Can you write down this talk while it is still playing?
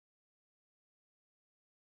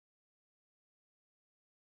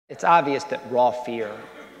It's obvious that raw fear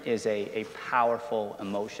is a powerful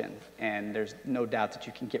emotion, and there's no doubt that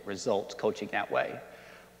you can get results coaching that way.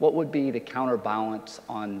 What would be the counterbalance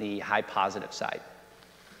on the high positive side?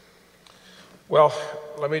 Well,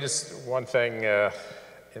 let me just, one thing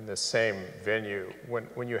in the same venue,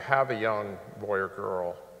 when you have a young boy or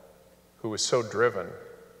girl who is so driven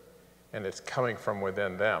and it's coming from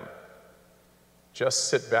within them, just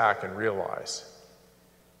sit back and realize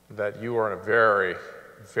that you are in a very,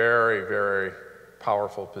 very, very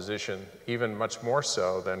powerful position, even much more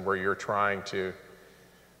so than where you're trying to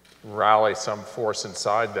rally some force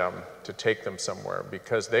inside them to take them somewhere,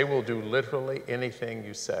 because they will do literally anything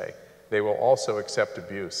you say. They will also accept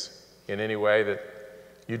abuse in any way that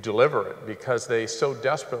you deliver it, because they so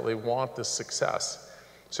desperately want the success.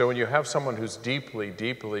 So when you have someone who's deeply,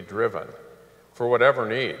 deeply driven for whatever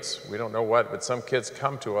needs, we don't know what, but some kids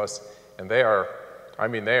come to us and they are, I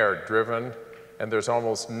mean, they are driven, and there's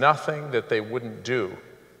almost nothing that they wouldn't do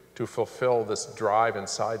to fulfill this drive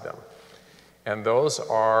inside them. And those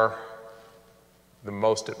are the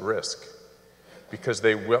most at risk, because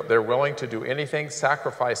they're willing to do anything,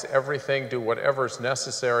 sacrifice everything, do whatever's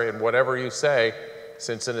necessary and whatever you say,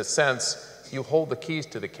 since in a sense, you hold the keys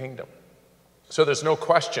to the kingdom. So there's no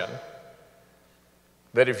question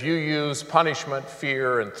that if you use punishment,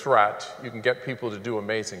 fear, and threat, you can get people to do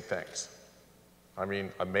amazing things. I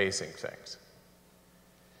mean, amazing things.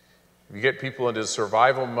 If you get people into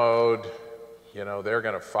survival mode, you know, they're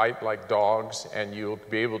going to fight like dogs, and you'll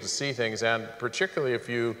be able to see things. And particularly if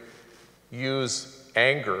you use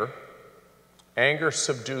anger, anger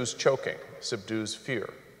subdues choking, subdues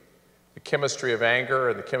fear. The chemistry of anger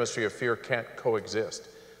and the chemistry of fear can't coexist.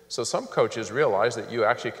 So some coaches realize that you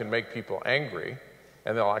actually can make people angry,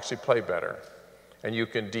 and they'll actually play better. And you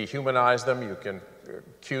can dehumanize them, you can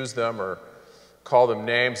accuse them or call them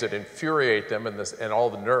names that infuriate them, and all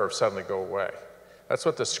the nerves suddenly go away. That's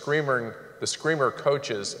what the screamer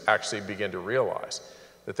coaches actually begin to realize,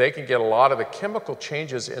 that they can get a lot of the chemical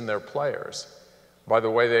changes in their players by the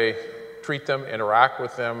way they treat them, interact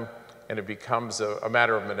with them, and it becomes a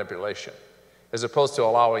matter of manipulation, as opposed to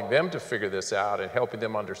allowing them to figure this out and helping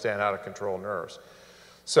them understand how to control nerves.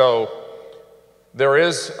 So there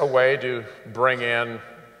is a way to bring in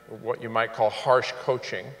what you might call harsh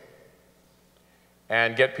coaching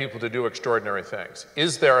and get people to do extraordinary things.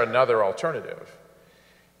 Is there another alternative?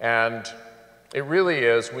 And it really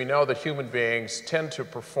is. We know that human beings tend to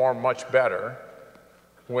perform much better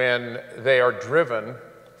when they are driven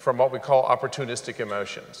from what we call opportunistic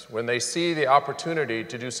emotions. When they see the opportunity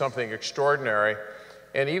to do something extraordinary,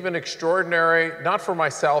 and even extraordinary, not for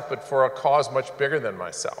myself, but for a cause much bigger than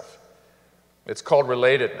myself. It's called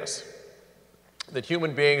relatedness. That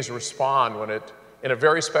human beings respond in a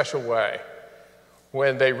very special way,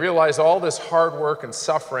 when they realize all this hard work and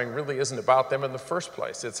suffering really isn't about them in the first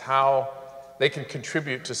place. It's how they can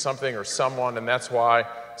contribute to something or someone, and that's why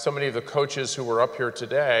so many of the coaches who were up here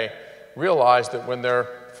today realize that when they're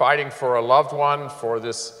fighting for a loved one, for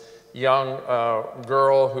this young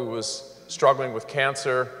girl who was struggling with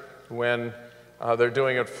cancer, when they're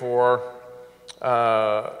doing it for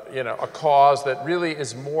a cause that really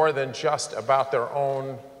is more than just about their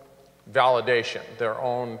own validation, their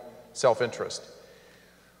own self-interest.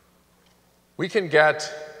 We can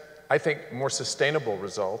get, I think, more sustainable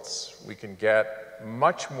results. We can get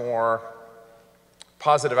much more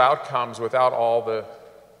positive outcomes without all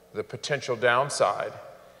the potential downside.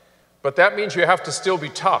 But that means you have to still be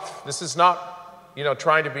tough. This is not,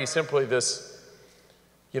 trying to be simply this,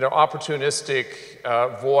 opportunistic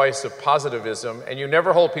voice of positivism, and you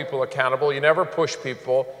never hold people accountable, you never push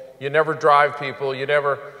people, you never drive people,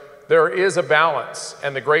 there is a balance,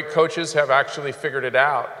 and the great coaches have actually figured it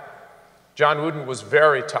out. John Wooden was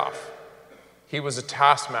very tough. He was a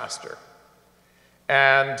taskmaster.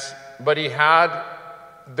 But he had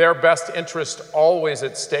their best interest always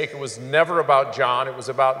at stake. It was never about John, it was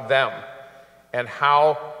about them, and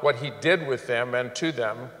how what he did with them and to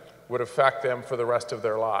them would affect them for the rest of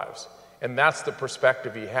their lives. And that's the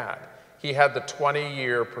perspective he had. He had the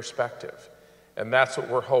 20-year perspective. And that's what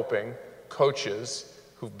we're hoping coaches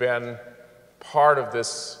who've been part of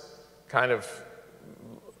this kind of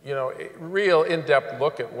real in-depth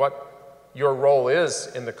look at what your role is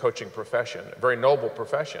in the coaching profession, a very noble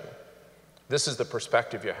profession. This is the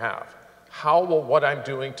perspective you have. How will what I'm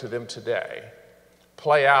doing to them today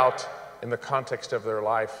play out in the context of their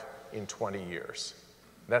life in 20 years?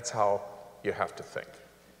 That's how you have to think.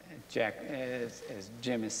 Jack, as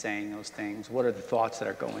Jim is saying those things, what are the thoughts that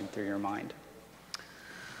are going through your mind?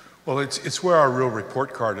 Well, it's where our real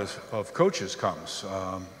report card of coaches comes.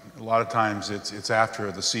 A lot of times it's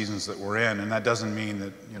after the seasons that we're in, and that doesn't mean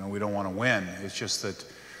that, you know, we don't want to win. It's just that,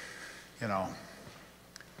 you know,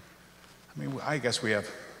 I mean, I guess we have,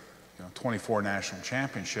 you know, 24 national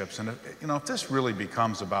championships, and you know, if this really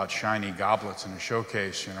becomes about shiny goblets and a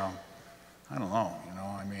showcase, you know, I don't know, you know,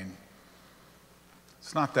 I mean,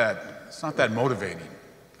 it's not that motivating.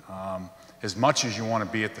 As much as you want to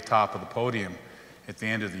be at the top of the podium at the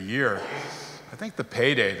end of the year, I think the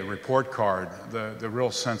payday, the report card, the real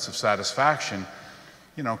sense of satisfaction,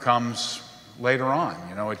 you know, comes later on.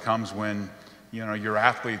 You know, it comes when, you know, your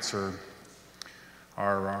athletes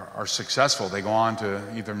are successful. They go on to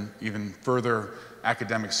even further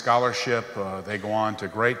academic scholarship. They go on to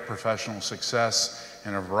great professional success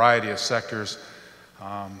in a variety of sectors.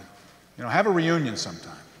 You know, have a reunion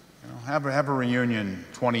sometime. You know, have a reunion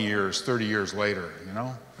 20 years, 30 years later. You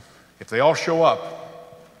know, if they all show up,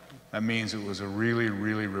 that means it was a really,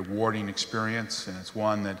 really rewarding experience, and it's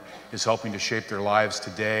one that is helping to shape their lives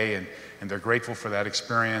today, and they're grateful for that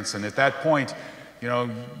experience. And at that point, you know,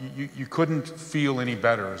 you couldn't feel any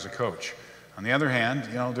better as a coach. On the other hand,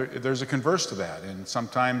 you know, there's a converse to that, and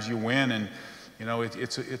sometimes you win, and you know,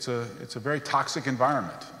 it's a very toxic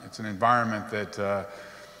environment. It's an environment that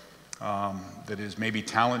that is maybe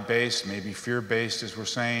talent-based, maybe fear-based, as we're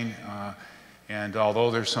saying. And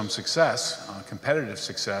although there's some success, competitive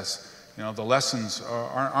success, you know, the lessons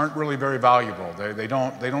aren't really very valuable. They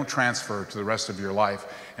don't transfer to the rest of your life,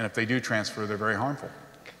 and if they do transfer, they're very harmful.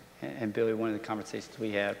 And Billy, one of the conversations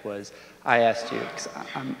we had was, I asked you, because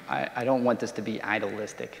I don't want this to be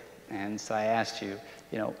idealistic, and so I asked you,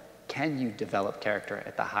 you know, can you develop character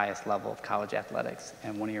at the highest level of college athletics?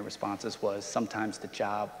 And one of your responses was, sometimes the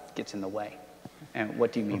job gets in the way. And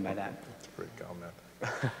what do you mean by that? That's a great comment.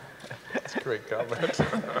 That's a great comment.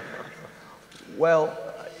 Well,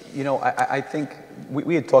 you know, I think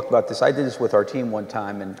we had talked about this. I did this with our team one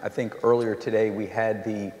time, and I think earlier today we had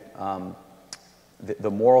the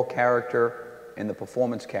moral character and the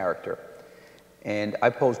performance character. And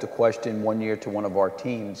I posed a question one year to one of our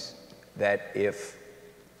teams that if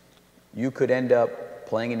you could end up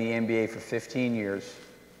playing in the NBA for 15 years,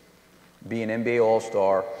 be an NBA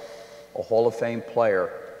All-Star, a Hall of Fame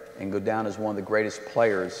player, and go down as one of the greatest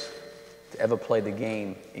players to ever play the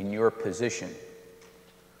game in your position,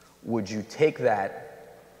 would you take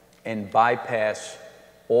that and bypass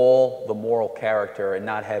all the moral character and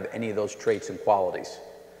not have any of those traits and qualities?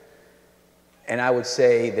 And I would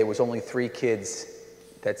say there was only 3 kids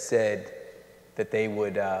that said that they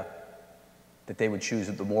would choose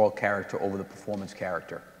the moral character over the performance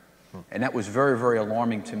character. And that was very, very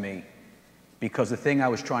alarming to me, because the thing I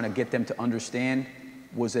was trying to get them to understand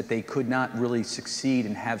was that they could not really succeed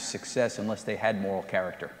and have success unless they had moral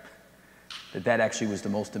character. That actually was the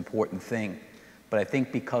most important thing. But I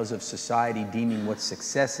think because of society deeming what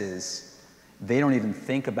success is, they don't even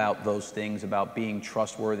think about those things, about being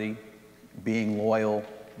trustworthy, being loyal,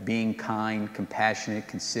 being kind, compassionate,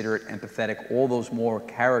 considerate, empathetic, all those moral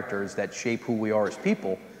characters that shape who we are as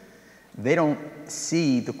people. They don't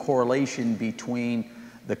see the correlation between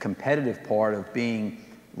the competitive part of being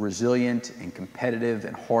resilient and competitive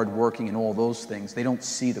and hardworking and all those things. They don't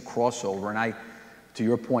see the crossover. And I, to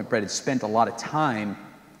your point, Brett, had spent a lot of time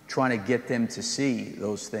trying to get them to see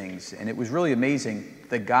those things. And it was really amazing.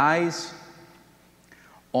 The guys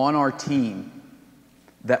on our team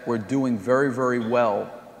that were doing very, very well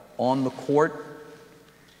on the court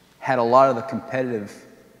had a lot of the competitive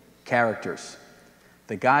characters.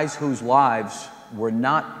 The guys whose lives were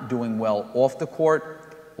not doing well off the court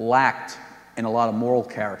lacked in a lot of moral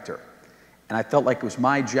character. And I felt like it was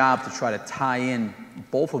my job to try to tie in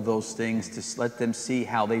both of those things to let them see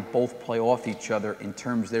how they both play off each other in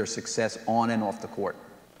terms of their success on and off the court.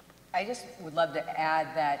 I just would love to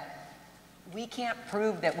add that we can't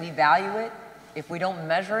prove that we value it if we don't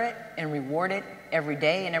measure it and reward it every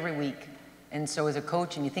day and every week. And so as a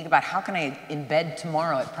coach, and you think about how can I embed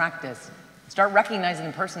tomorrow at practice, start recognizing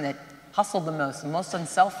the person that hustled the most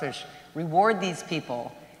unselfish, reward these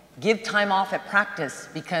people, give time off at practice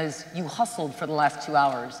because you hustled for the last 2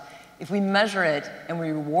 hours. If we measure it and we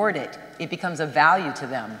reward it, it becomes a value to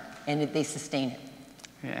them and they sustain it.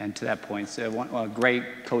 And to that point, so a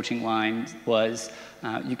great coaching line was,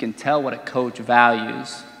 you can tell what a coach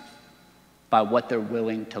values by what they're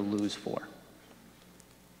willing to lose for.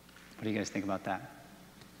 What do you guys think about that?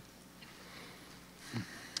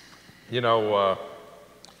 You know,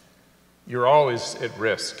 you're always at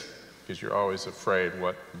risk because you're always afraid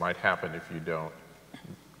what might happen if you don't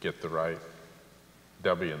get the right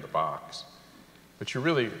W in the box. But you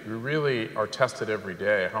really are tested every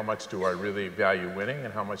day. How much do I really value winning,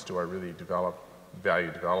 and how much do I really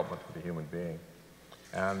value development of the human being?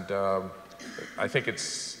 And I think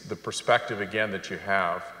it's the perspective, again, that you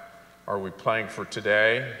have. Are we playing for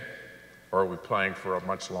today, or are we playing for a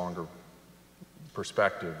much longer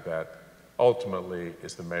perspective that ultimately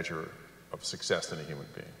is the measure of success in a human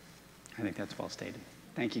being? I think that's well stated.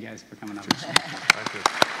 Thank you guys for coming up. Thank you.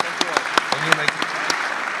 Thank you.